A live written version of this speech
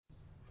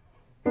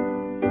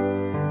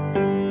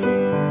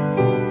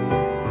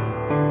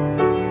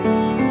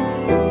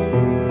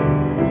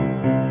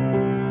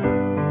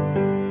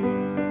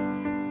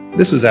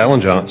This is Alan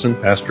Johnson,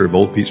 pastor of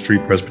Old Peachtree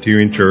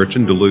Presbyterian Church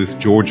in Duluth,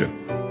 Georgia.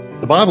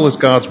 The Bible is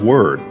God's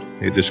Word.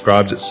 It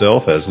describes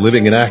itself as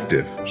living and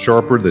active,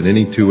 sharper than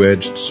any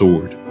two-edged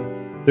sword.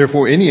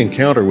 Therefore, any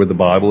encounter with the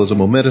Bible is a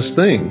momentous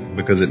thing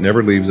because it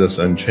never leaves us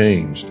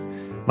unchanged.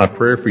 My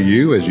prayer for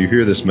you as you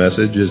hear this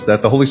message is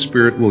that the Holy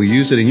Spirit will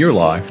use it in your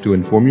life to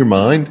inform your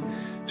mind,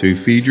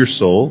 to feed your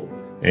soul,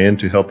 and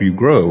to help you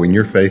grow in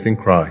your faith in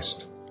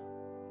Christ.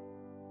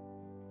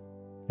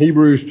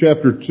 Hebrews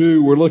chapter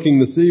 2, we're looking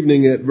this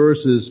evening at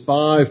verses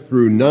 5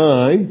 through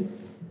 9.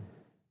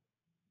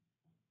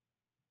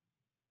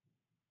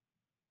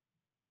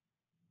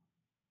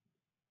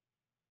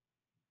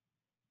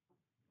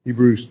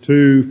 Hebrews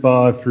 2,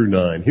 5 through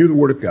 9. Hear the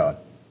word of God.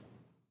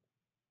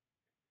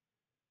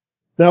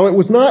 Now it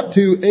was not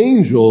to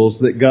angels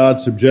that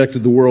God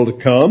subjected the world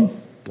to come,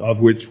 of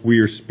which we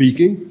are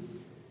speaking.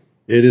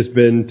 It has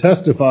been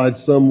testified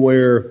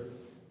somewhere,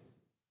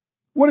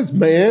 "What is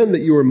man that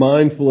you are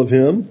mindful of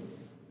him?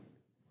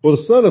 Or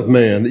the Son of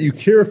Man that you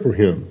care for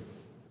him?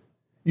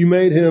 You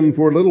made him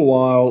for a little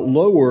while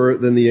lower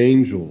than the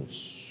angels.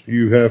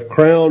 You have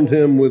crowned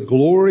him with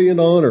glory and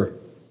honor,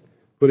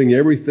 putting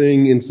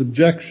everything in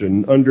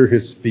subjection under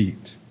his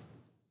feet."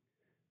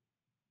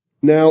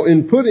 Now,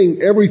 in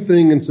putting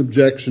everything in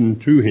subjection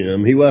to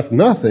him, he left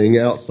nothing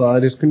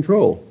outside his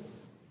control.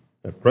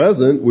 At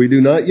present, we do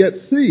not yet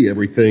see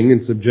everything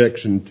in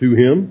subjection to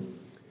him,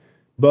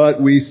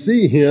 but we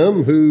see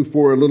him who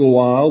for a little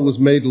while was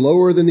made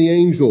lower than the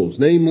angels,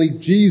 namely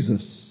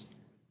Jesus,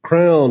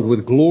 crowned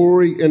with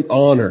glory and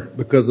honor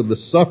because of the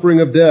suffering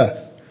of death,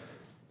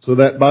 so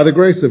that by the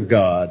grace of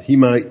God he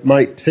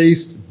might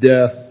taste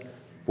death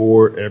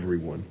for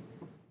everyone.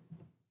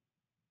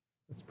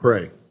 Let's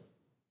pray.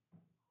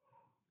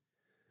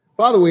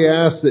 Father, we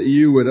ask that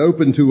you would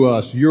open to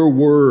us your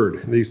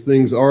word. These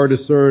things are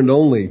discerned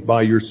only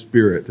by your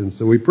Spirit. And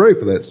so we pray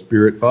for that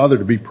Spirit, Father,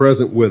 to be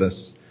present with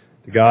us,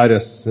 to guide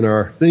us in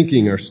our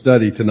thinking, our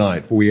study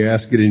tonight. For we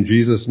ask it in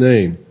Jesus'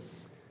 name.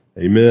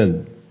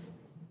 Amen.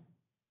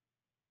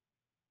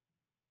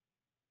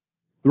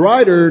 The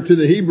writer to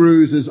the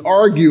Hebrews is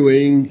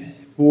arguing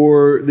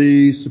for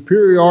the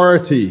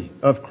superiority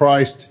of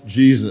Christ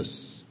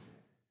Jesus.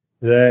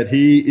 That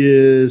he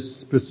is,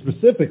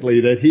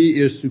 specifically, that he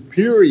is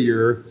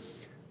superior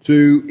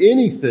to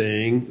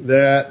anything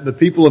that the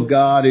people of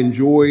God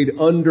enjoyed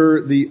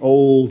under the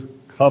old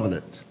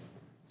covenant.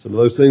 Some of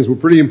those things were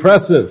pretty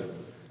impressive.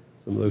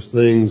 Some of those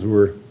things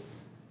were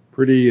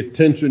pretty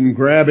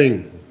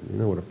attention-grabbing. You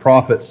know, what a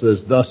prophet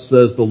says, "Thus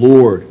says the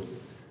Lord,"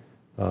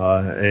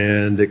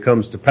 and it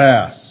comes to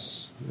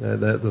pass.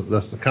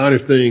 That's the kind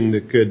of thing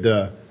that could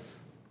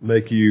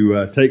make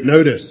you take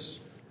notice.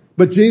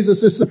 But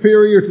Jesus is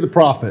superior to the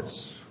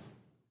prophets.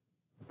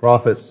 The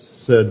prophets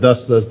said,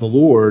 "Thus says the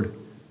Lord."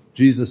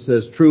 Jesus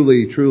says,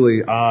 "Truly,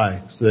 truly,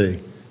 I say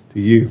to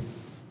you."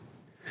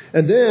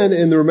 And then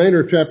in the remainder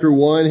of chapter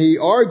 1, he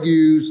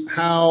argues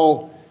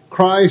how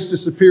Christ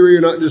is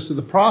superior not just to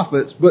the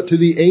prophets, but to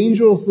the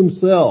angels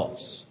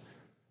themselves.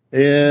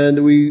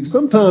 And we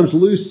sometimes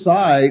lose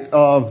sight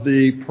of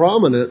the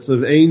prominence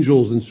of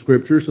angels in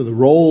Scripture, so the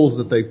roles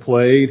that they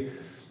played,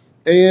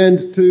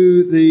 and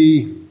to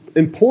the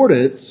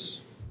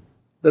importance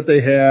that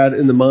they had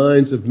in the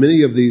minds of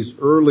many of these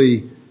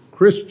early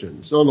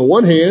Christians. So on the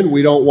one hand,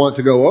 we don't want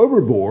to go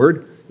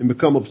overboard and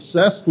become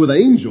obsessed with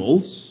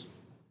angels,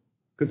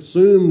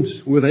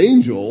 consumed with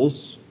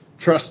angels,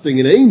 trusting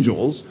in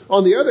angels.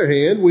 On the other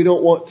hand, we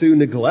don't want to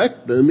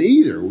neglect them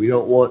either. We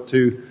don't want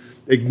to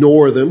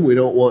ignore them. We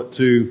don't want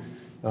to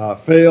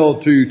fail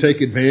to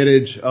take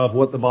advantage of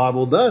what the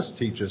Bible does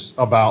teach us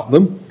about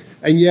them.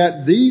 And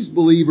yet these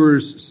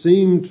believers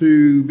seem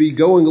to be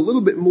going a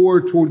little bit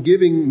more toward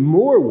giving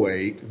more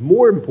weight,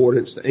 more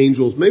importance to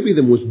angels, maybe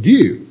than was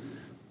due.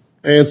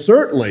 And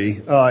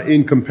certainly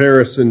in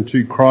comparison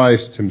to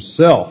Christ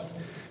himself.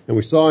 And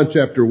we saw in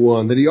chapter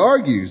 1 that he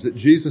argues that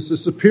Jesus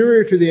is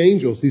superior to the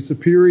angels. He's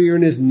superior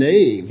in his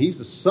name. He's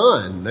the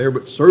Son. They're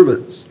but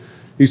servants.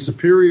 He's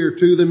superior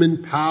to them in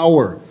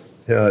power.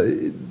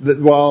 That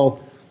while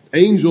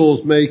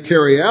angels may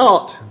carry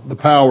out the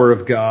power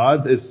of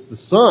God, it's the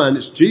Son,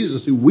 it's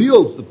Jesus who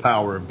wields the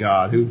power of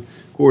God, who,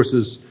 of course,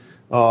 is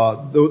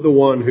the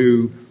one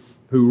who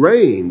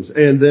reigns.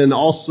 And then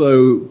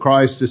also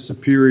Christ is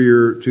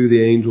superior to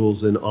the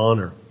angels in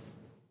honor.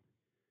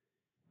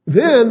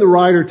 Then the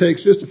writer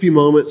takes just a few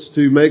moments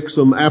to make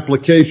some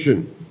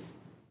application,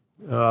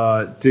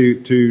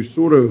 to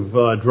sort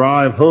of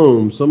drive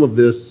home some of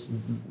this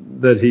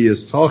that he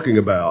is talking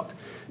about.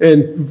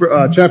 And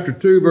chapter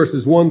 2,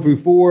 verses 1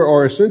 through 4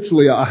 are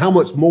essentially a how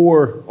much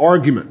more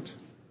argument.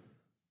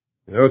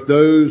 You know, if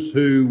those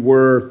who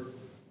were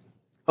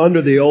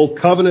under the old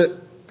covenant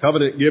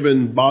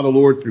given by the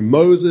Lord through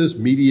Moses,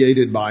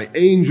 mediated by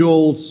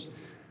angels,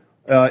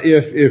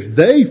 if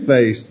they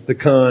faced the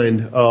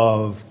kind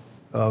of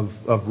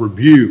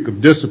rebuke,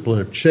 of discipline,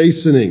 of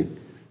chastening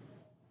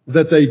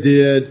that they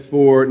did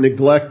for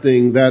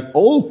neglecting that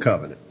old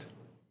covenant,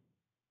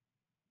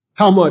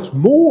 how much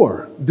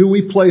more do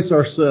we place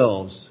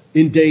ourselves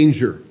in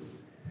danger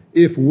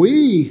if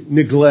we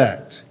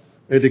neglect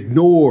and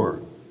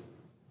ignore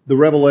the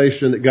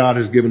revelation that God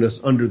has given us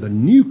under the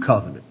new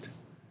covenant,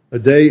 a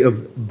day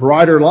of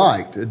brighter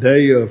light, a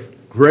day of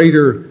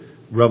greater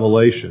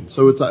revelation.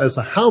 So it's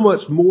a how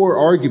much more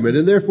argument,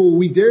 and therefore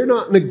we dare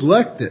not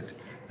neglect it,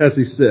 as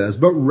he says,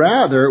 but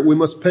rather we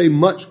must pay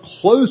much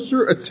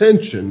closer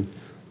attention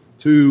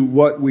to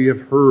what we have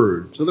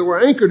heard, so that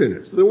we're anchored in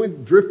it, so that we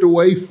drift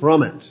away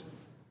from it.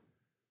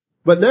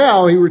 But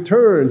now he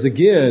returns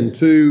again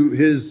to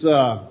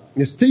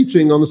his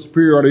teaching on the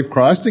superiority of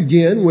Christ,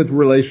 again with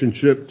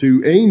relationship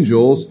to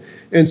angels,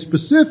 and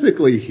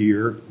specifically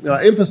here,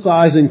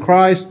 emphasizing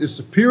Christ is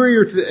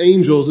superior to the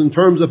angels in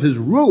terms of his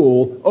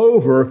rule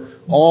over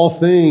all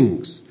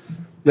things.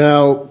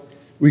 Now,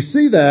 we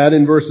see that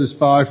in verses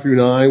 5 through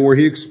 9, where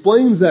he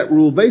explains that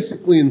rule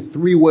basically in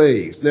three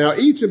ways. Now,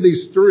 each of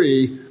these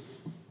three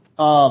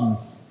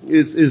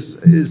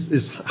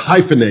is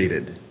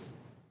hyphenated.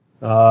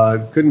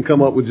 Couldn't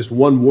come up with just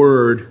one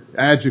word,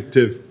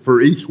 adjective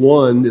for each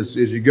one as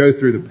you go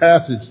through the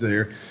passage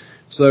there.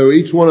 So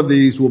each one of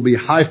these will be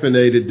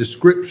hyphenated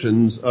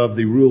descriptions of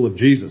the rule of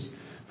Jesus.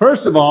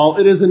 First of all,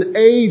 it is an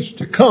age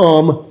to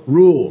come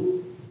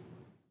rule.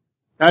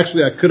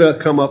 Actually, I could have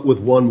come up with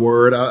one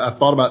word. I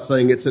thought about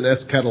saying it's an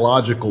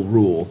eschatological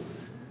rule.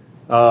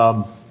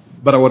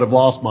 But I would have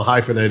lost my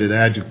hyphenated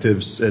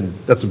adjectives, and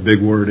that's a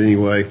big word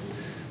anyway.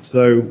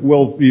 So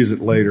we'll use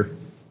it later.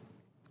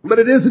 But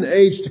it is an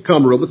age to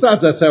come rule.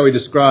 Besides, that's how he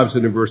describes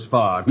it in verse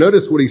 5.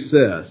 Notice what he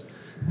says.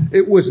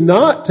 It was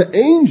not to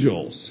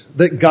angels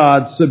that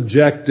God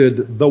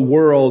subjected the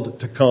world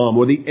to come,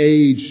 or the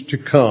age to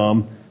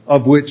come,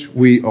 of which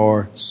we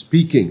are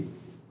speaking.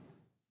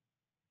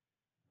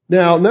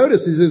 Now,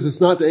 notice he says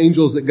it's not to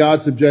angels that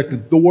God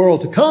subjected the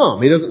world to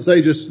come. He doesn't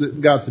say just that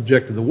God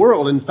subjected the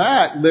world. In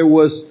fact, there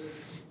was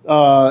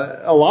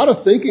a lot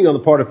of thinking on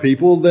the part of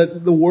people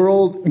that the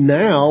world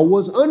now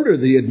was under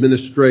the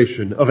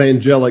administration of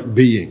angelic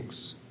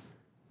beings,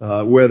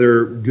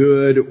 whether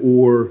good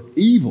or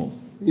evil.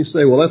 You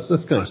say, well,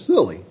 that's kind of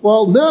silly.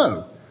 Well,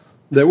 no.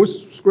 There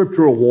was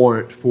scriptural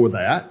warrant for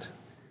that.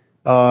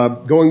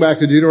 Going back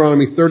to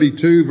Deuteronomy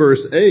 32,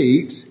 verse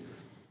 8,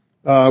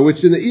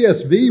 which in the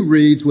ESV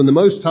reads, when the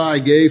Most High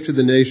gave to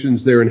the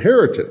nations their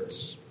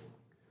inheritance.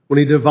 When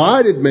he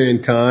divided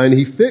mankind,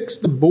 he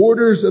fixed the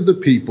borders of the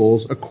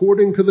peoples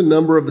according to the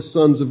number of the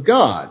sons of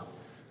God.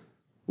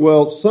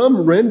 Well,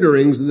 some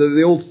renderings,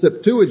 the old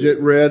Septuagint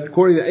read,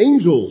 according to the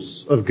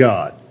angels of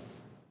God.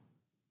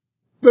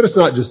 But it's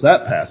not just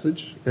that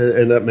passage,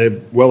 and that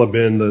may well have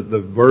been the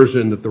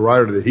version that the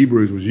writer of the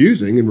Hebrews was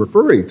using and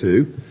referring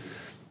to.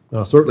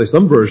 Certainly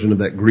some version of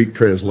that Greek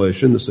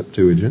translation, the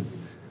Septuagint.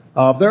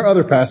 There are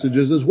other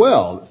passages as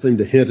well that seem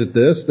to hint at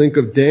this. Think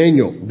of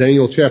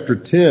Daniel chapter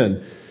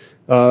 10,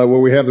 where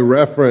we have the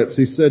reference.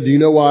 He said, do you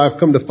know why I've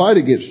come to fight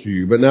against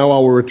you? But now I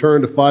will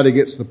return to fight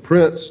against the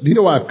prince. Do you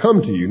know why I've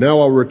come to you? Now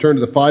I will return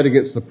to the fight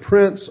against the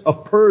prince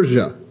of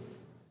Persia.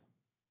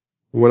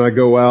 When I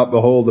go out,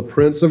 behold, the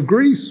prince of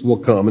Greece will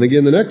come. And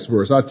again, the next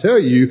verse, I tell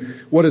you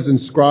what is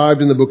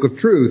inscribed in the book of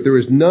truth. There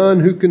is none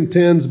who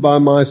contends by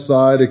my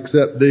side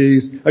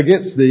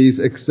against these,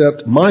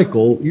 except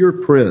Michael, your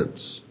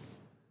prince.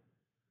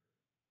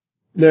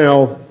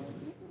 Now,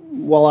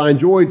 while I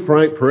enjoyed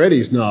Frank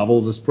Peretti's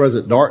novels, This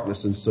Present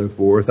Darkness and so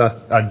forth,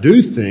 I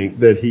do think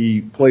that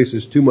he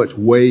places too much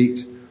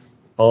weight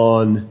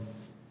on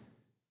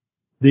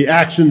the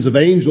actions of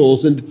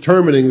angels in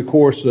determining the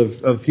course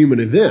of human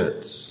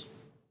events.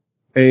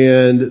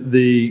 And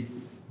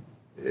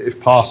if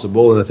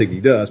possible, and I think he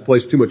does,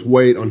 place too much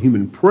weight on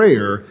human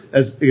prayer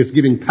as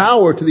giving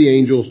power to the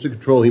angels to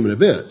control human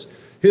events.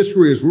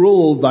 History is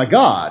ruled by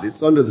God.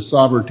 It's under the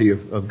sovereignty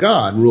of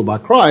God and ruled by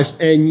Christ.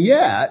 And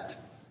yet,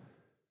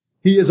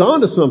 he is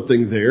onto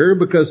something there,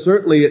 because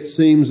certainly it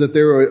seems that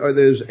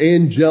there's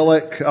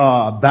angelic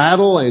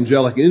battle,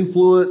 angelic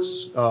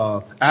influence,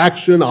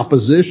 action,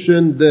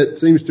 opposition that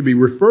seems to be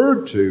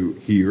referred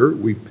to here.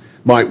 We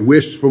might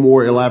wish for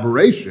more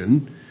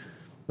elaboration.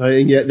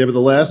 And yet,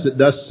 nevertheless, it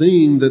does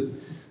seem that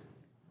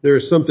there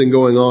is something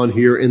going on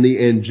here in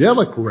the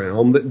angelic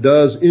realm that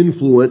does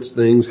influence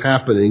things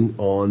happening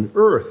on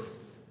earth.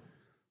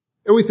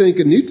 And we think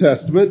in New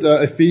Testament,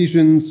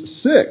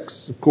 Ephesians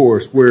 6, of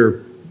course,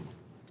 where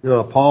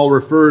Paul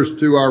refers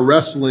to our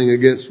wrestling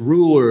against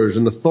rulers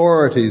and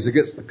authorities,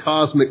 against the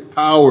cosmic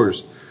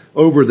powers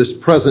over this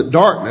present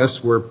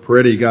darkness, where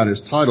Peretti got his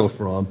title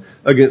from,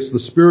 against the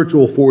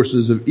spiritual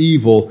forces of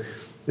evil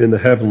in the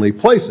heavenly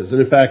places.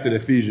 And in fact, in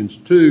Ephesians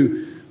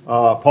 2,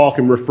 Paul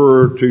can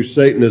refer to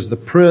Satan as the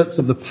prince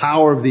of the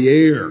power of the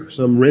air.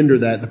 Some render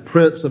that the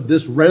prince of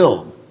this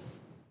realm.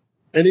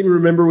 And even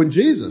remember when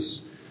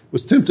Jesus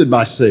was tempted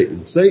by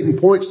Satan. Satan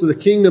points to the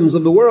kingdoms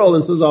of the world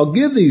and says, I'll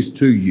give these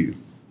to you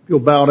if you'll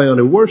bow down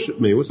and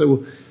worship me. We'll say,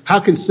 well, how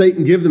can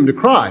Satan give them to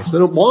Christ? They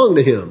don't belong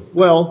to him.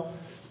 Well,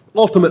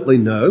 ultimately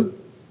no,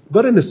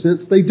 but in a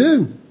sense they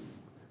do.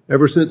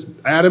 Ever since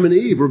Adam and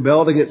Eve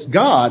rebelled against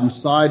God and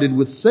sided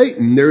with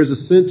Satan, there is a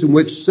sense in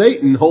which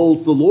Satan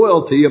holds the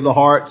loyalty of the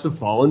hearts of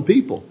fallen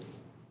people.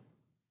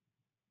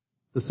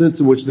 the sense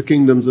in which the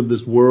kingdoms of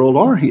this world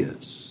are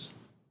His,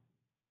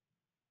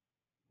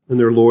 and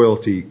their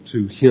loyalty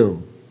to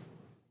Him.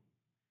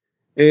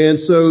 And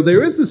so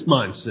there is this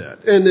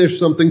mindset, and there's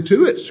something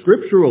to it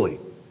scripturally,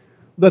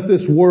 that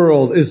this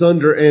world is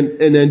under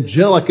an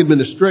angelic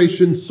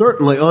administration,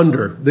 certainly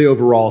under the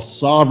overall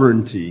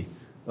sovereignty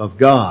of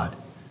God.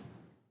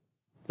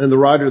 And the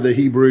writer of the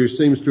Hebrews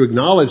seems to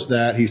acknowledge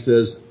that. He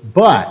says,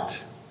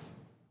 but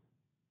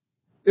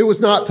it was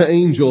not to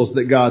angels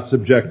that God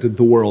subjected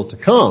the world to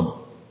come.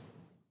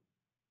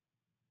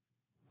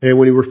 And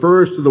when he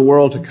refers to the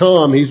world to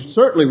come, he's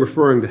certainly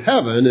referring to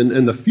heaven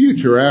and the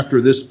future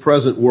after this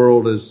present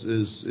world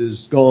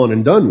is gone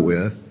and done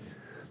with.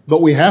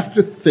 But we have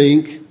to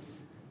think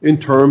in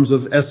terms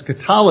of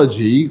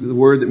eschatology, the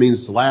word that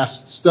means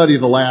last, study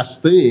of the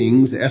last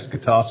things,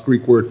 eschatos,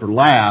 Greek word for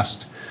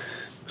last.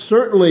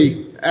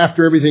 Certainly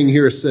after everything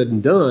here is said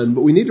and done,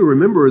 but we need to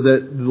remember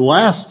that the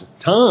last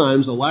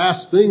times, the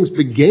last things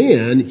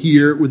began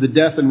here with the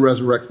death and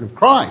resurrection of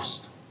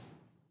Christ.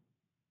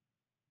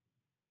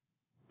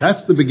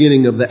 That's the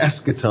beginning of the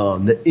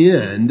eschaton, the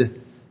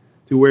end,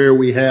 to where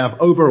we have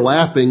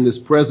overlapping this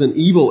present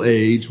evil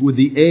age with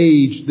the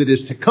age that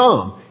is to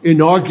come,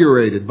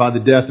 inaugurated by the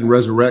death and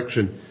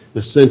resurrection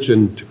and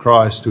ascension to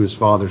Christ to His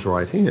Father's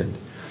right hand.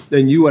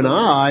 And you and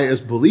I,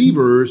 as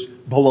believers,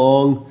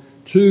 belong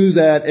to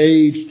that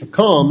age to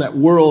come, that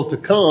world to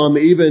come,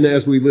 even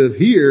as we live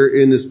here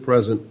in this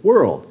present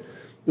world.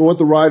 And what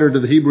the writer to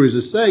the Hebrews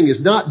is saying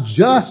is not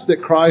just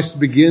that Christ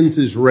begins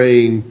His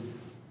reign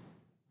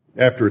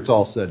after it's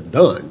all said and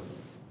done.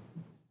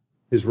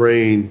 His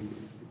reign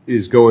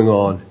is going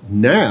on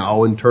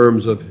now in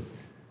terms of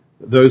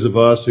those of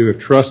us who have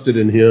trusted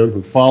in Him,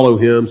 who follow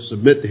Him,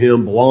 submit to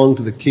Him, belong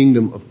to the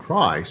kingdom of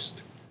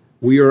Christ.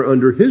 We are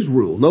under His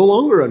rule, no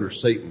longer under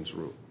Satan's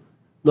rule,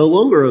 no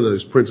longer under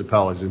those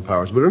principalities and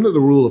powers, but under the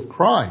rule of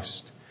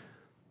Christ.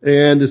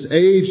 And this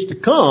age to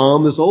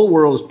come, this old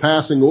world is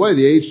passing away.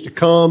 The age to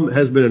come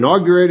has been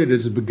inaugurated,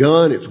 it has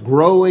begun, it's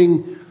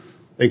growing.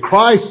 And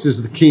Christ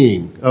is the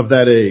King of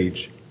that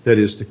age that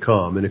is to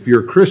come. And if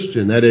you're a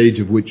Christian, that age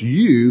of which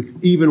you,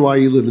 even while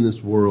you live in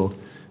this world,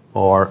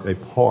 are a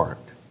part.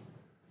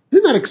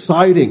 Isn't that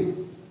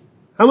exciting?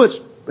 How much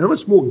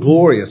more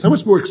glorious, how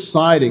much more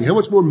exciting, how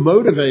much more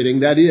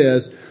motivating that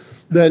is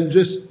than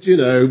just,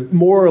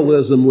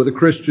 moralism with a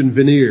Christian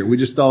veneer. We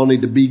just all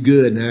need to be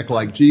good and act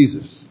like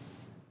Jesus.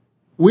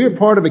 We are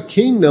part of a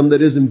kingdom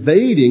that is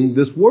invading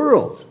this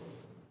world.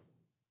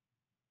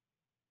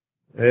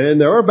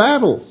 And there are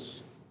battles.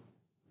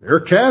 There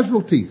are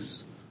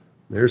casualties.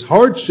 There's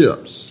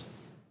hardships.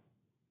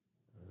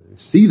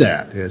 See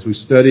that as we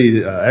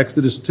study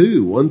Exodus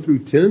 2, 1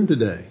 through 10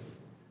 today.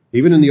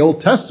 Even in the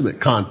Old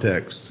Testament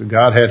context,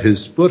 God had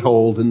His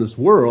foothold in this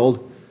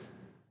world,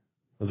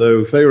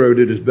 although Pharaoh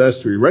did his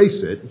best to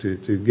erase it,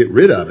 to get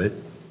rid of it.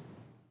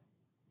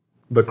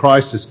 But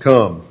Christ has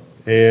come,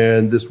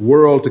 and this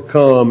world to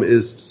come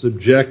is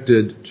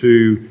subjected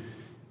to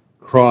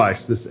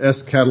Christ, this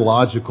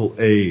eschatological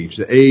age,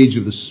 the age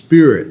of the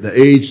Spirit, the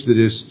age that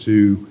is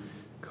to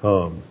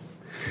come.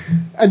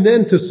 And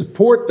then to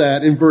support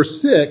that, in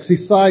verse 6, he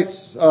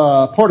cites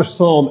part of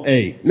Psalm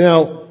 8.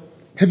 Now,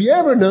 have you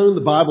ever known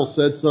the Bible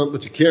said something,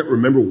 but you can't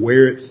remember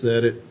where it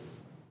said it?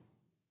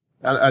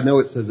 I know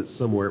it says it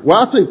somewhere.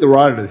 Well, I think the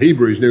writer of the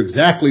Hebrews knew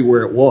exactly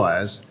where it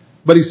was,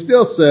 but he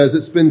still says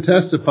it's been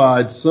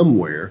testified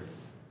somewhere,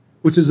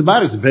 which is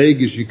about as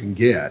vague as you can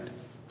get.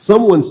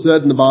 Someone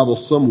said in the Bible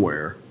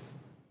somewhere.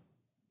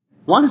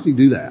 Why does he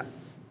do that?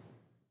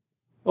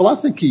 Well,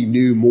 I think he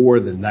knew more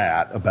than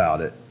that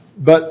about it.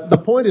 But the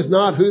point is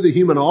not who the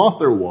human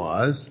author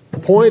was. The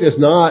point is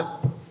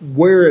not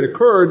where it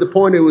occurred. The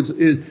point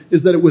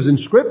is that it was in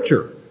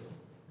Scripture,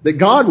 that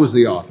God was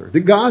the author, that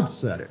God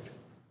said it.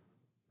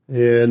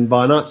 And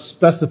by not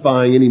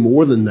specifying any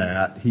more than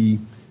that, he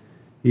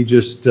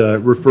just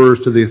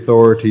refers to the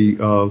authority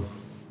of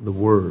the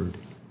Word.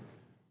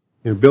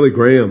 Billy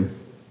Graham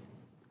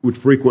would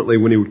frequently,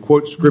 when he would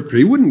quote Scripture,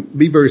 he wouldn't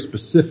be very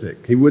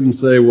specific. He wouldn't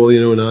say, well,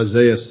 in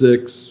Isaiah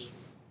 6:3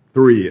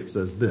 it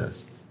says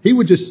this. He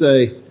would just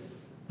say,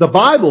 the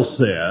Bible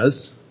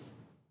says,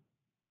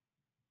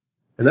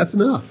 and that's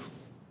enough.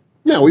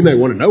 Now, we may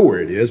want to know where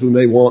it is. We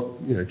may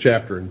want,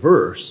 chapter and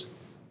verse.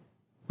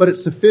 But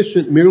it's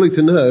sufficient merely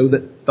to know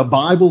that the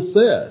Bible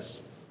says.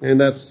 And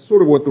that's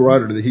sort of what the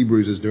writer to the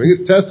Hebrews is doing.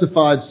 It's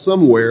testified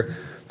somewhere.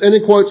 And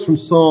it quotes from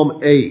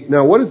Psalm 8.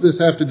 Now, what does this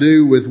have to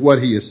do with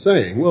what he is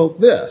saying? Well,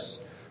 this.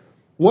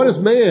 What is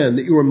man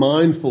that you are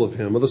mindful of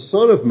him, or the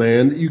Son of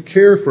Man that you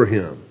care for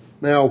him?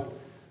 Now,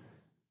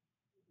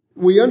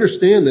 we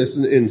understand this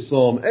in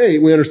Psalm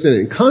 8. We understand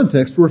it in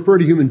context to refer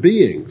to human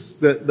beings.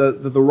 That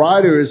the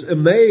writer is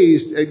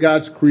amazed at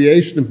God's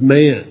creation of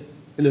man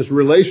and his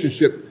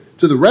relationship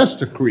to the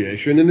rest of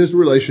creation and his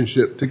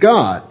relationship to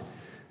God.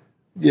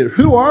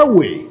 Who are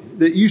we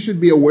that you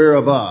should be aware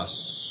of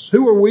us?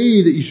 Who are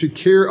we that you should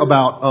care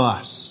about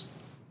us?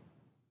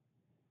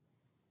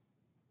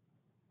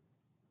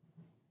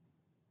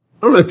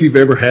 I don't know if you've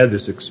ever had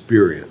this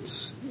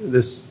experience.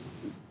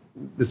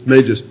 this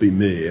may just be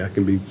me. I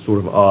can be sort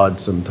of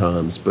odd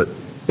sometimes, but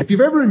if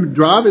you've ever been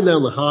driving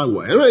down the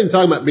highway, I'm not even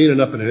talking about being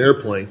up in an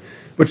airplane,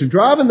 but you're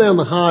driving down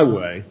the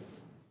highway,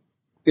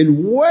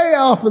 and way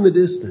off in the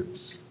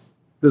distance,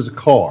 there's a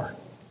car,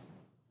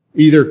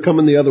 either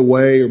coming the other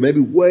way or maybe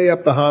way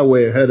up the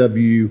highway ahead of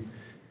you,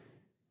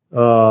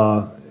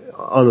 traveling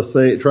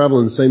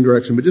in the same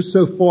direction, but just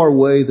so far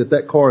away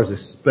that car is a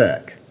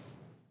speck.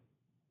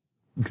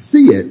 You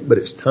see it, but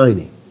it's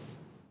tiny.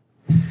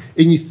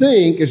 And you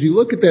think, as you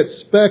look at that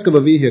speck of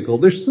a vehicle,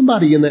 there's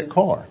somebody in that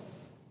car.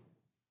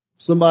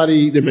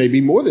 There may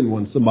be more than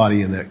one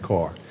somebody in that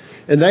car.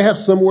 And they have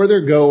somewhere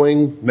they're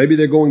going. Maybe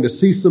they're going to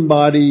see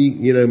somebody.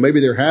 Maybe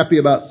they're happy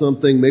about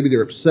something. Maybe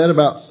they're upset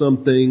about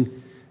something.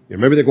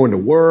 Maybe they're going to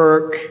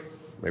work.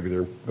 Maybe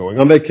they're going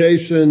on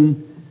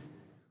vacation.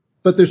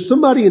 But there's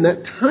somebody in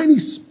that tiny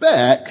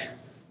speck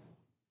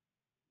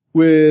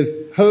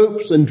with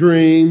hopes and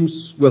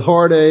dreams, with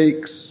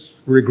heartaches,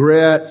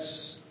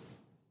 regrets.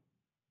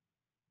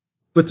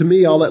 But to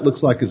me, all that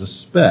looks like is a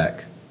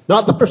speck.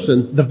 Not the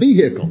person, the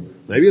vehicle.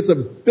 Maybe it's a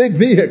big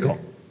vehicle.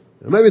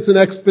 Maybe it's an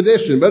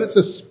expedition, but it's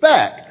a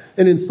speck.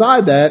 And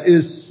inside that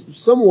is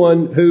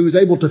someone who's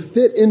able to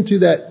fit into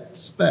that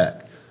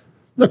speck.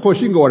 And of course,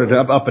 you can go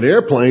up an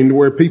airplane to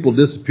where people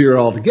disappear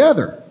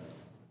altogether.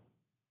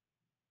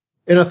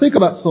 And I think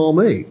about Psalm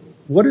 8.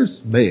 What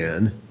is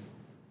man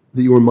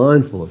that you are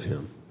mindful of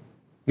him?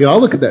 I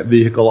look at that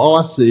vehicle. All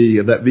I see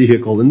of that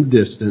vehicle in the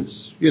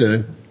distance,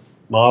 a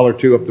mile or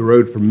two up the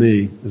road from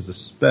me, is a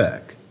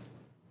speck.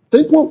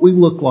 Think what we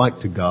look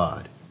like to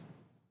God.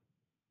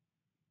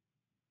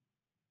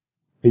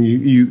 And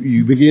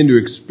you begin to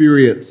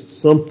experience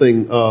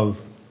something of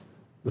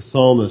the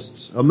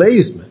psalmist's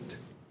amazement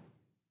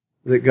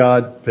that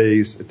God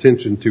pays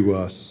attention to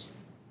us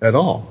at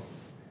all.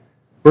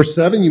 Verse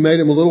 7, you made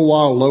him a little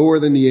while lower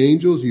than the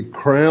angels. You've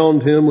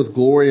crowned him with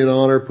glory and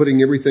honor,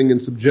 putting everything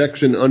in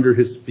subjection under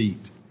his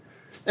feet.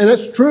 And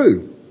that's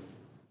true.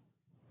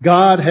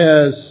 God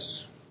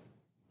has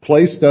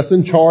placed us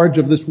in charge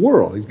of this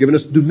world. He's given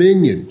us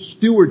dominion,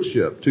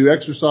 stewardship, to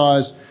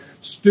exercise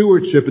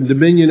stewardship and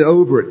dominion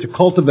over it, to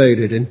cultivate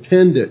it and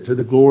tend it to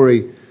the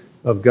glory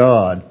of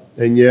God.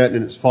 And yet,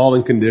 in its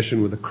fallen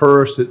condition with a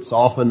curse, it's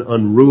often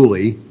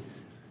unruly,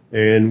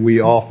 and we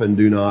often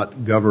do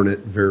not govern it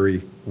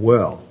very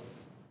well.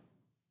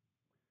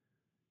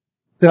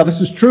 Now,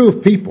 this is true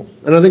of people,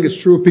 and I think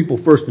it's true of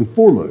people first and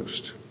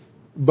foremost.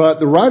 But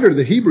the writer of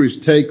the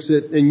Hebrews takes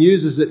it and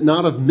uses it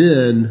not of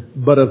men,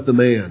 but of the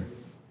man.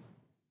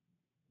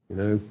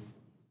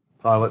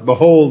 Pilate,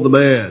 behold the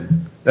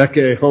man,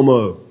 eke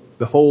homo.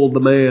 Behold the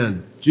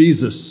man,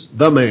 Jesus,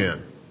 the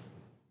man.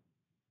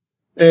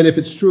 And if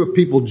it's true of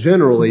people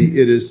generally,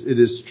 it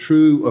is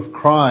true of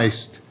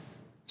Christ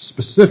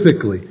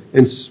specifically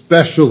and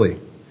specially.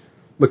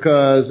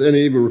 And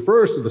he even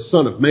refers to the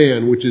Son of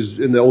Man, which is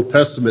in the Old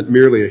Testament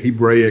merely a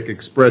Hebraic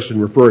expression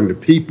referring to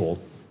people.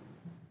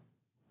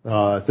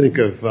 Think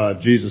of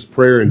Jesus'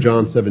 prayer in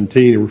John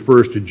 17. It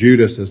refers to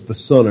Judas as the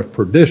son of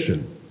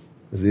perdition,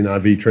 as the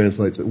NIV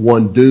translates it,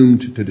 one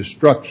doomed to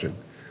destruction.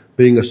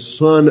 Being a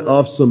son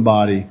of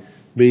somebody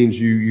means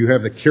you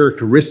have the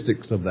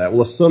characteristics of that.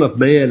 Well, a son of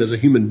man is a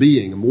human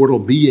being, a mortal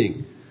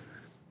being.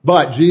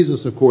 But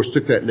Jesus, of course,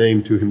 took that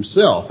name to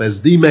himself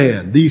as the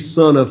man, the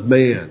Son of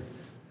Man.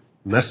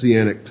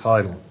 Messianic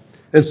title.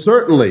 And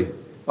certainly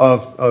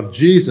of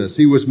Jesus,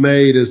 he was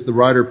made, as the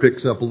writer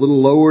picks up, a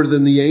little lower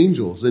than the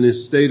angels in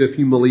his state of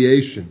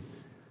humiliation.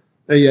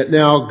 And yet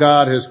now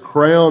God has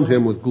crowned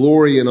him with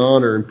glory and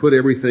honor and put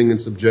everything in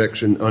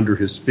subjection under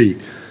his feet.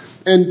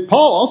 And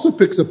Paul also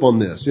picks up on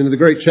this. The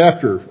great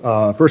chapter,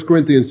 1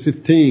 Corinthians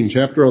 15,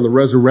 chapter on the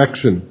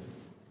resurrection.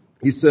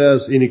 He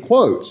says, and he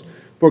quotes,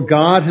 "For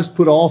God has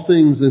put all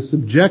things in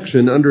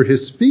subjection under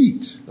his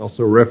feet."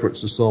 Also a reference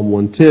to Psalm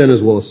 110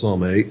 as well as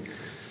Psalm 8.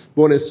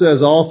 But when it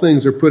says all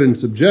things are put in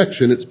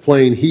subjection, it's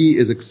plain he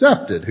is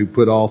accepted who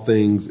put all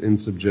things in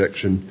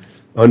subjection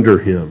under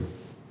him.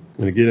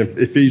 And again,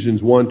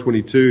 Ephesians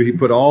 1:22, he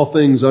put all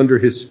things under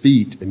his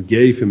feet and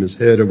gave him his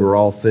head over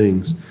all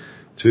things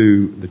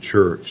to the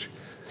church.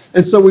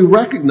 And so we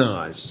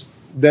recognize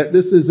that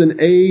this is an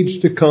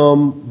age to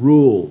come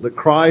rule, that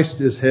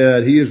Christ is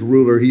head, he is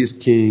ruler, he is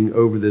king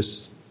over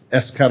this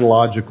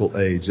eschatological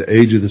age, the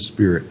age of the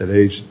Spirit, that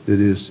age that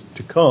is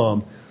to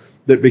come,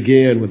 that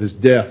began with his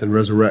death and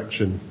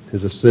resurrection,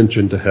 his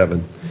ascension to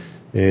heaven,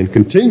 and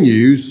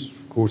continues,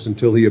 of course,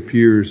 until he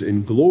appears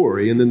in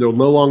glory. And then there will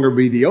no longer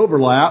be the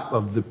overlap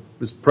of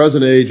this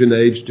present age and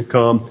the age to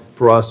come.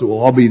 For us, it will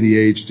all be the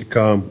age to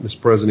come. This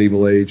present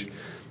evil age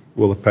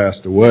will have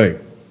passed away.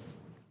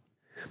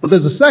 But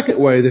there's a second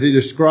way that he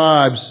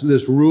describes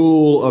this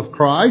rule of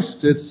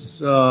Christ. It's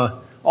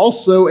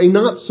also a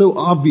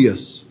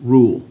not-so-obvious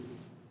rule.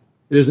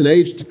 It is an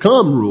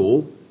age-to-come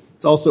rule.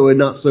 It's also a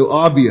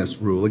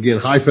not-so-obvious rule. Again,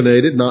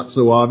 hyphenated, not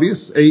so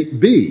obvious,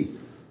 8b.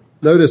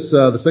 Notice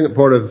the second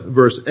part of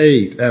verse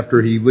 8.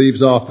 After he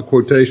leaves off the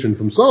quotation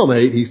from Psalm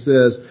 8, he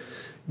says,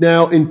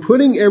 "Now, in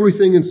putting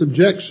everything in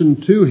subjection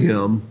to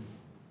him,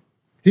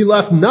 he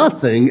left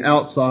nothing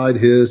outside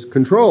his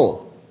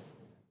control."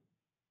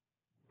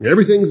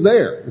 Everything's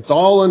there. It's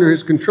all under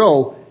his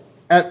control.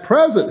 At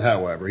present,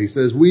 however, he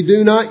says, we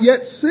do not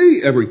yet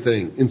see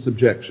everything in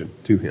subjection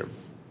to him.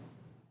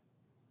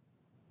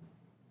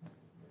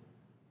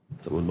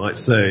 Someone might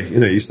say,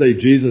 you say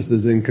Jesus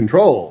is in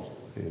control.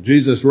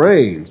 Jesus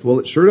reigns. Well,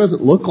 it sure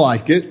doesn't look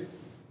like it.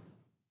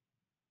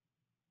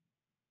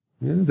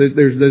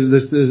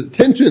 There's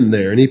tension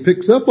there, and he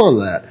picks up on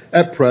that.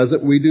 At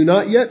present, we do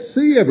not yet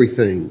see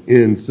everything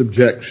in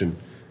subjection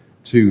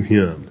to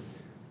him.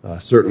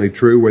 Certainly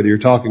true whether you're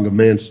talking of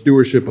man's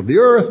stewardship of the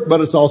earth,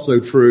 but it's also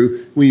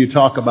true when you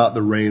talk about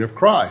the reign of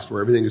Christ,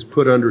 where everything is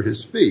put under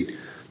his feet.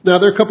 Now,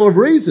 there are a couple of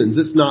reasons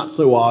it's not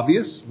so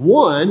obvious.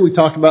 One, we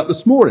talked about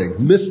this morning,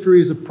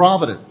 mysteries of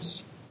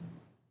providence.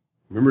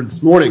 Remember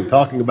this morning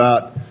talking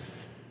about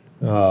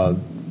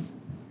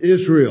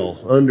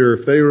Israel under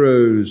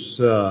Pharaoh's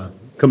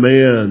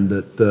command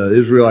that the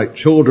Israelite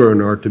children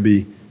are to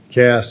be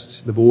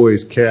the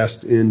boys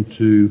cast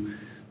into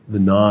the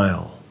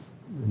Nile,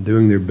 and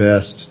doing their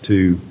best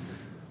to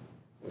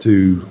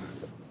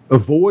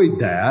avoid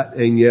that,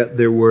 and yet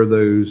there were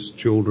those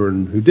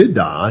children who did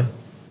die.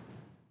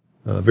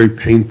 A very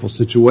painful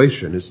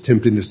situation. It's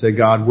tempting to say,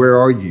 God, where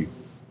are you?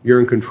 You're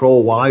in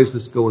control. Why is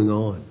this going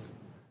on?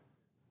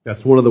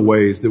 That's one of the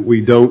ways that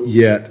we don't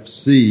yet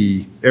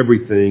see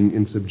everything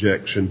in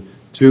subjection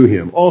to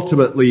him.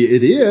 Ultimately,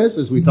 it is,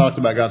 as we talked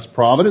about God's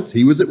providence,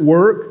 he was at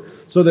work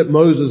so that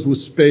Moses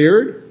was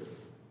spared.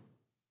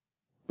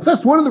 But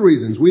that's one of the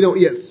reasons we don't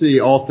yet see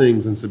all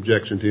things in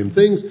subjection to him.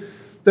 Things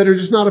that are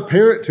just not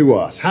apparent to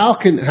us. How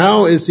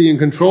is he in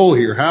control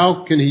here?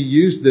 How can he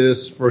use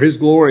this for his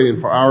glory and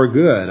for our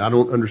good? I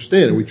don't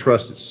understand it. We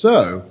trust it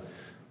so.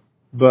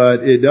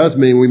 But it does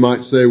mean we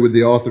might say with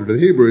the author to the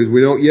Hebrews,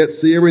 we don't yet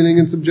see everything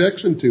in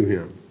subjection to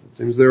him. It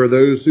seems there are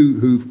those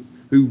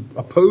who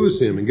oppose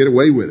him and get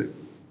away with it.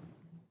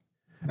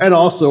 And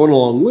also, and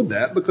along with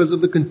that, because of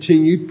the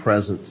continued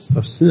presence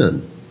of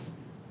sin.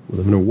 We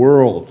live in a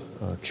world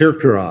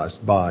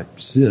characterized by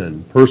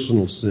sin,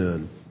 personal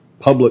sin,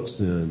 public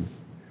sin,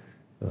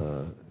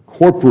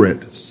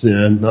 corporate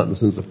sin, not in the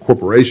sense of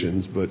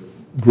corporations, but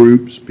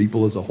groups,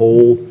 people as a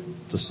whole,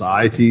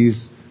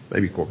 societies,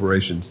 maybe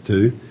corporations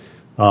too.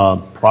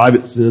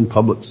 Private sin,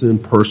 public sin,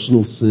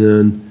 personal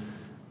sin,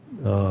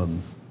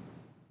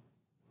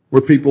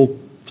 where people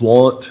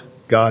flaunt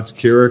God's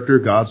character,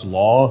 God's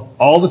law,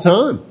 all the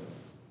time.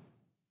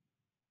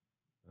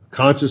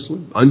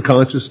 Consciously,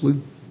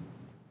 unconsciously.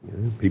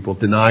 People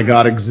deny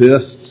God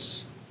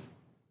exists,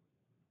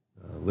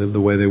 live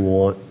the way they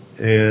want.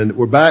 And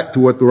we're back to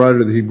what the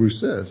writer of the Hebrews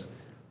says.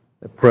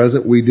 At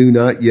present, we do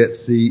not yet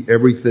see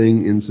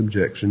everything in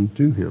subjection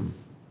to him.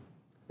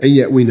 And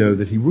yet we know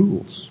that he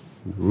rules.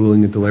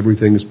 Ruling until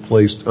everything is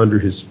placed under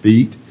his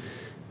feet,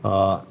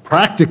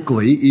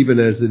 practically, even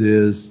as it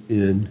is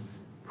in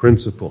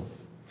principle.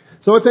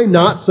 So it's a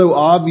not so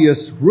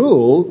obvious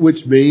rule,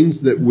 which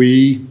means that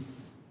we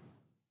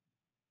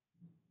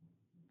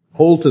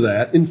hold to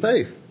that in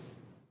faith.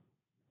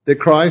 That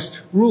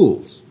Christ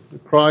rules.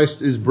 That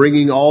Christ is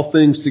bringing all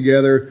things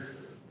together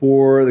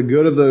for the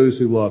good of those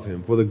who love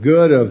him, for the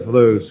good of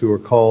those who are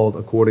called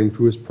according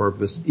to his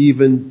purpose,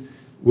 even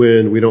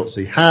when we don't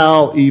see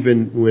how,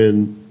 even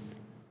when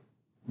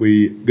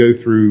we go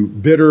through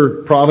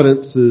bitter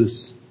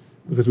providences,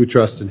 because we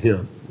trust in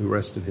him, we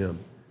rest in him.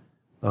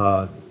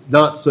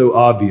 Not so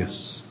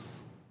obvious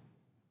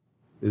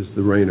is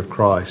the reign of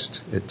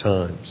Christ at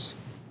times.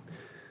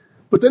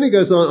 But then he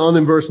goes on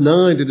in verse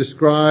 9 to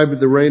describe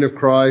the reign of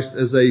Christ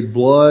as a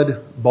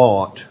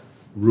blood-bought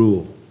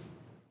rule.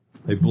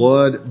 A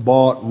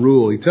blood-bought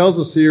rule. He tells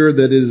us here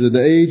that it is an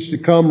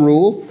age-to-come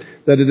rule,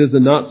 that it is a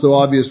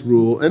not-so-obvious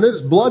rule, and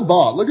it's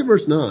blood-bought. Look at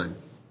verse 9.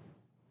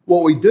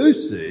 What we do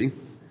see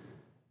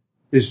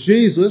is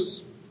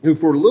Jesus, who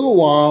for a little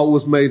while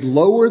was made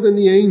lower than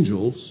the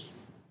angels,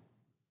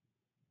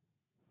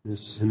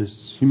 in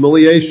his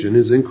humiliation,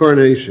 his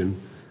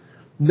incarnation,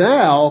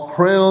 now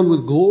crowned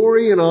with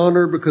glory and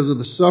honor because of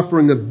the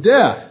suffering of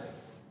death,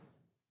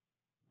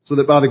 so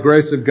that by the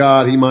grace of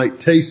God he might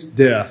taste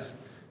death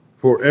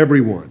for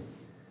everyone.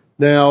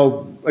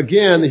 Now,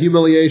 again, the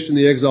humiliation,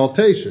 the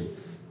exaltation.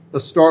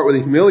 Let's start with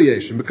the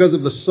humiliation. Because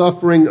of the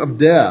suffering of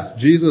death,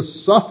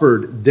 Jesus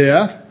suffered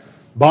death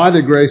by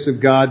the grace of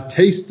God,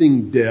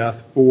 tasting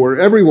death for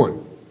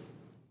everyone.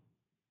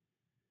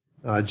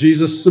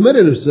 Jesus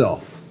submitted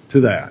himself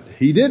to that.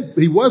 He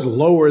was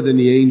lower than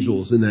the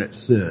angels in that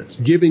sense,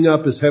 giving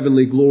up his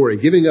heavenly glory,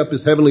 giving up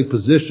his heavenly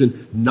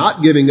position,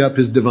 not giving up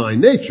his divine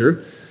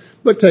nature,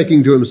 but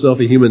taking to himself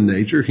a human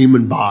nature,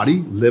 human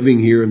body, living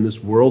here in this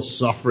world,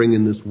 suffering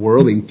in this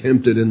world, being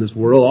tempted in this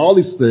world, all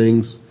these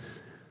things,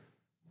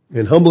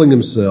 and humbling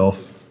himself,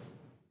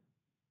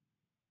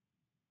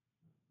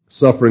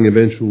 suffering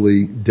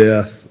eventually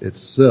death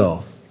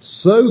itself,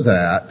 so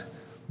that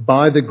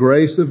by the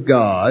grace of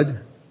God,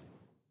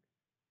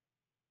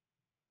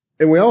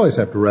 and we always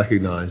have to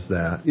recognize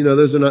that.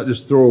 Those are not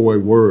just throwaway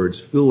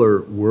words,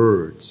 filler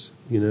words.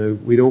 We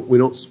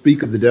don't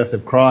speak of the death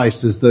of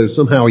Christ as though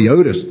somehow he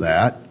owed us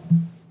that.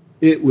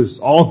 It was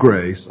all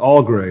grace,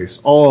 all grace,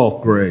 all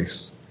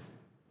grace.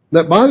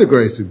 that by the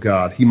grace of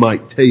God he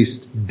might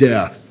taste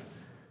death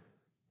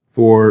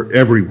for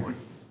everyone.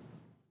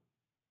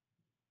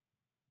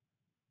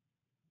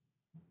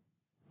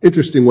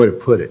 Interesting way to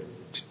put it.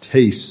 To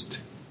taste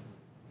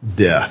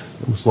death.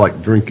 Almost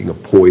like drinking a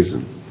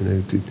poison.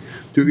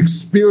 To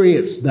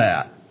experience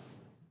that.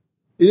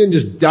 He didn't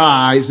just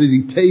die, it says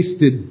he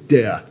tasted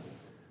death.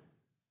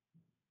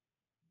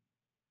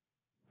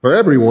 For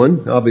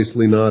everyone,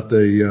 obviously not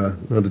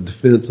a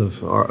defense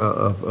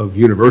of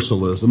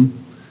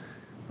universalism.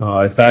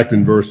 In fact,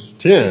 in verse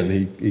 10,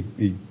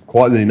 in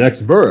the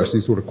next verse, he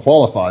sort of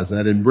qualifies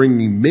that in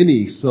bringing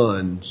many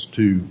sons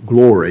to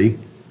glory.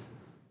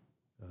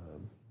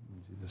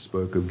 Jesus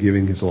spoke of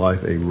giving his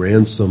life a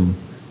ransom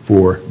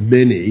for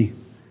many.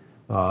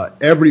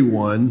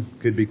 Everyone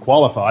could be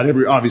qualified.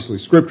 Obviously,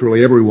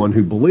 scripturally, everyone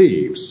who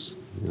believes.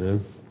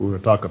 If we want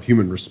to talk of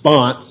human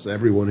response,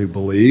 everyone who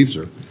believes,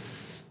 or if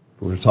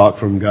we want to talk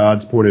from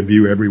God's point of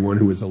view, everyone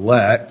who is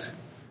elect.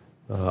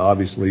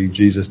 Obviously,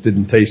 Jesus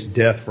didn't taste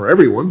death for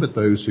everyone, but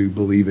those who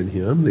believe in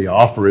him. The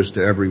offer is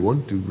to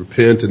everyone to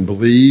repent and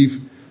believe,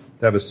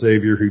 to have a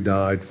Savior who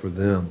died for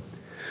them.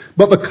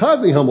 But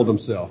because he humbled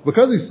himself,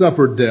 because he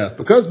suffered death,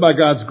 because by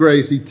God's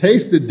grace he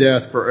tasted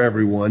death for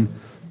everyone,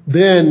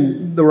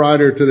 then the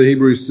writer to the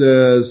Hebrews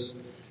says,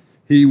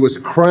 he was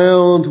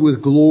crowned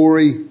with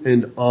glory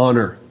and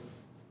honor.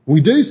 We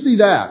do see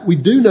that. We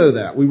do know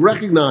that. We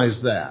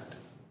recognize that.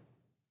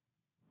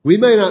 We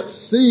may not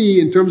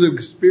see, in terms of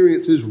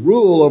experience, his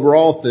rule over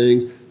all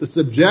things, the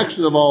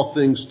subjection of all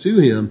things to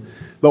him,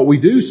 but we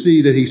do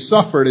see that he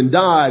suffered and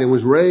died and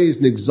was raised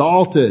and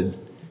exalted,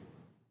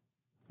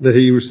 that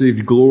he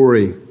received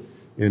glory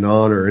and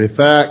honor. And in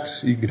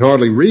fact, you can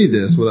hardly read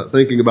this without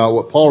thinking about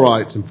what Paul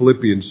writes in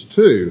Philippians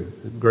 2,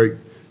 the great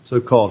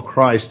so-called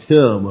Christ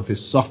hymn of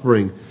his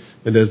suffering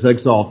and his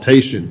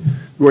exaltation,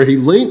 where he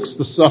links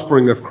the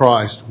suffering of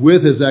Christ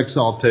with his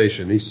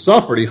exaltation. He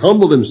suffered, he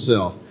humbled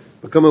himself,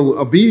 becoming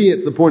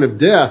obedient to the point of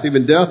death,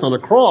 even death on a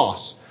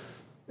cross.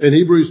 And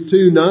Hebrews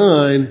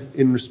 2:9,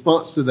 in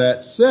response to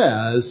that,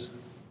 says,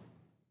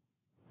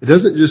 it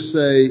doesn't just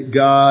say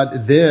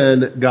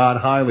then God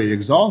highly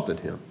exalted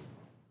him.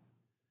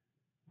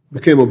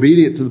 Became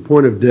obedient to the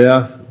point of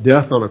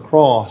death on a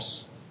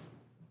cross.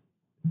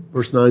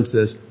 Verse 9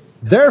 says,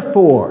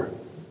 therefore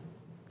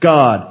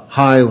God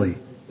highly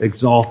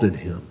exalted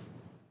him.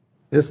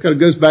 And this kind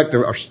of goes back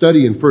to our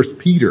study in 1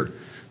 Peter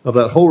of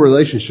that whole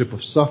relationship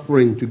of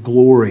suffering to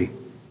glory.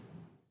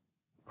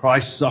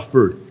 Christ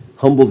suffered,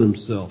 humbled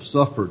himself,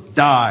 suffered,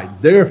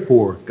 died.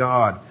 Therefore,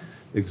 God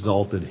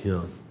exalted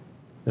him.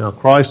 Now,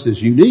 Christ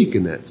is unique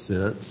in that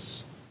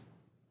sense.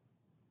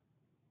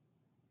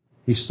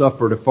 He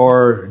suffered a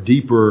far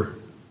deeper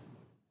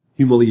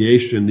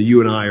humiliation than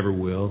you and I ever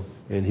will,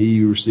 and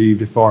he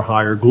received a far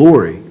higher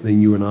glory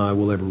than you and I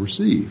will ever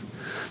receive.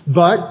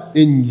 But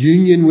in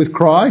union with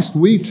Christ,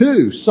 we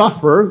too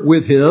suffer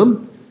with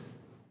him,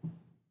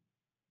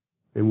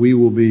 and we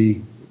will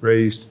be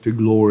raised to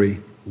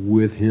glory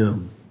with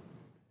him,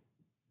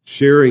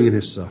 sharing in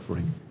his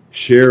suffering,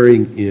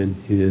 sharing in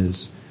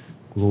his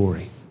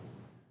glory.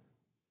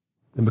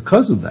 And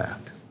because of that,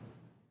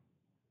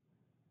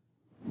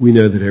 we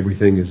know that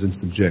everything is in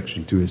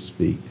subjection to his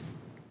feet.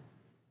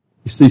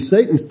 You see,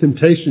 Satan's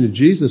temptation to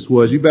Jesus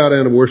was, you bow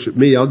down and worship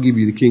me, I'll give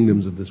you the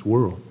kingdoms of this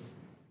world.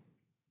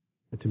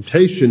 The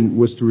temptation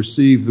was to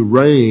receive the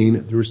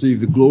reign, to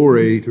receive the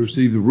glory, to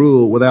receive the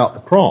rule without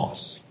the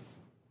cross.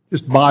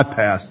 Just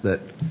bypass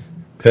that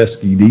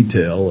pesky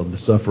detail of the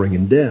suffering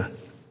and death.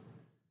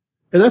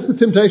 And that's the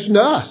temptation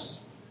to us.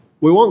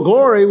 We want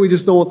glory, we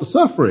just don't want the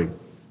suffering.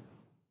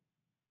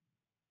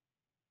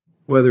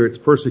 Whether it's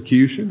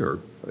persecution or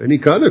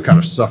any other kind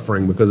of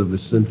suffering because of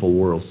this sinful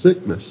world,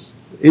 sickness,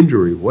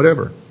 injury,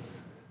 whatever.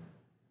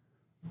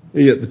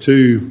 And yet the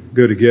two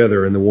go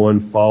together and the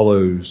one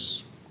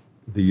follows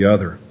the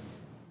other.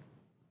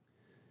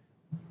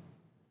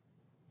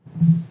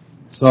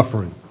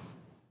 Suffering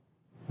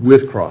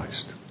with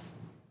Christ,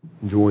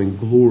 enjoying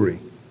glory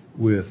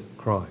with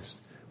Christ.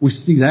 We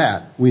see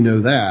that, we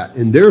know that,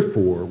 and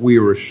therefore we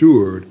are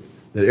assured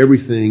that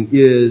everything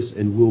is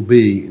and will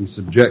be in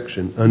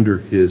subjection under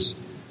his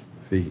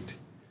feet.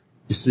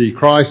 You see,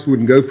 Christ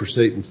wouldn't go for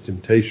Satan's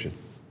temptation.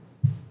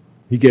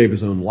 He gave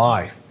his own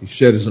life. He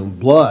shed his own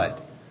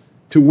blood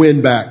to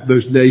win back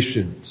those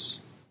nations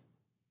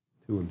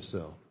to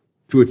himself,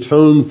 to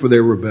atone for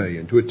their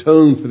rebellion, to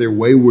atone for their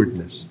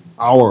waywardness,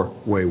 our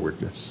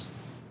waywardness,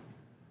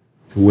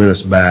 to win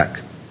us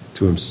back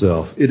to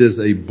himself. It is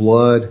a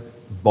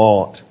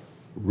blood-bought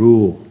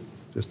rule.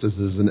 Just as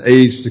there's an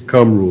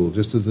age-to-come rule,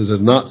 just as there's a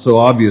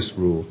not-so-obvious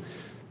rule,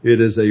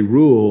 it is a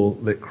rule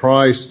that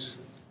Christ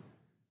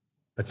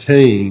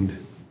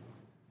attained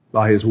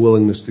by his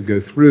willingness to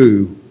go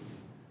through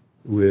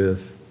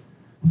with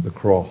the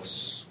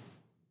cross.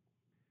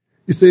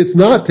 You see, it's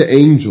not to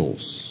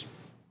angels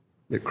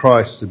that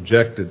Christ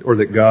subjected, or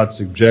that God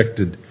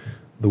subjected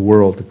the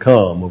world to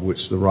come, of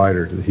which the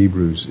writer to the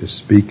Hebrews is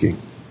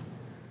speaking.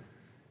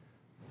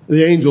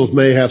 The angels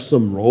may have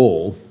some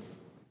role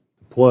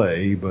to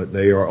play, but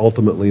they are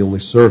ultimately only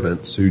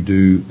servants who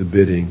do the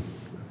bidding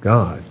of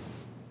God.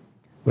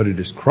 But it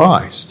is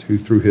Christ who,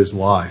 through his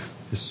life,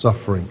 his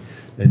suffering,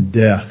 and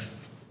death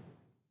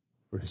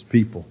for his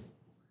people,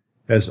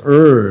 has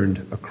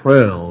earned a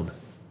crown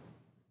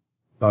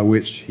by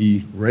which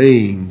he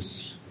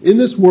reigns in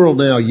this world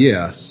now,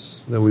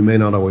 yes, though we may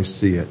not always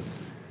see it,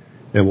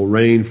 and will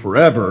reign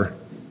forever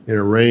in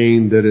a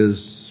reign that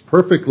is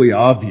perfectly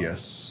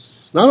obvious,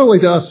 not only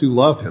to us who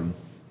love him,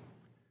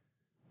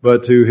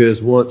 but to his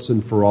once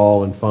and for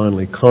all and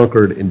finally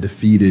conquered and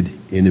defeated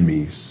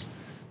enemies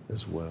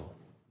as well.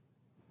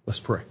 Let's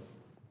pray.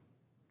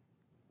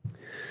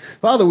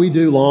 Father, we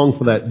do long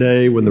for that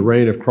day when the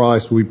reign of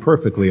Christ will be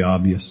perfectly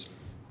obvious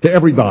to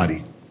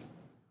everybody.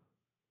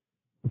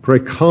 I pray,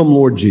 come,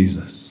 Lord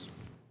Jesus.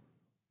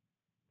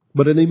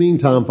 But in the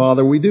meantime,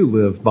 Father, we do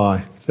live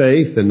by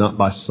faith and not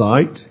by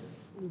sight.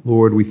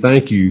 Lord, we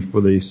thank you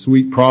for the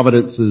sweet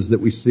providences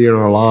that we see in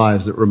our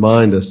lives that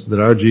remind us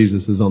that our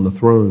Jesus is on the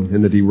throne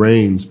and that he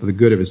reigns for the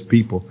good of his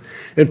people.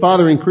 And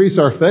Father, increase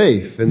our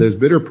faith in those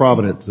bitter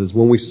providences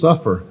when we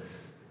suffer,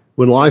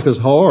 when life is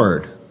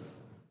hard,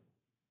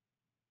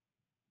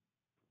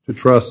 to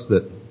trust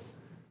that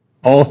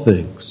all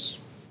things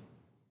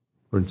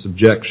are in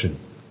subjection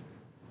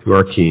to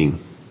our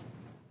King.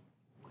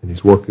 And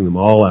he's working them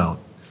all out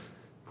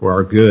for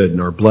our good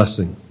and our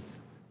blessing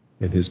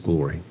and his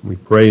glory. We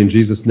pray in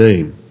Jesus'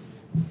 name.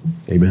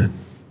 Amen.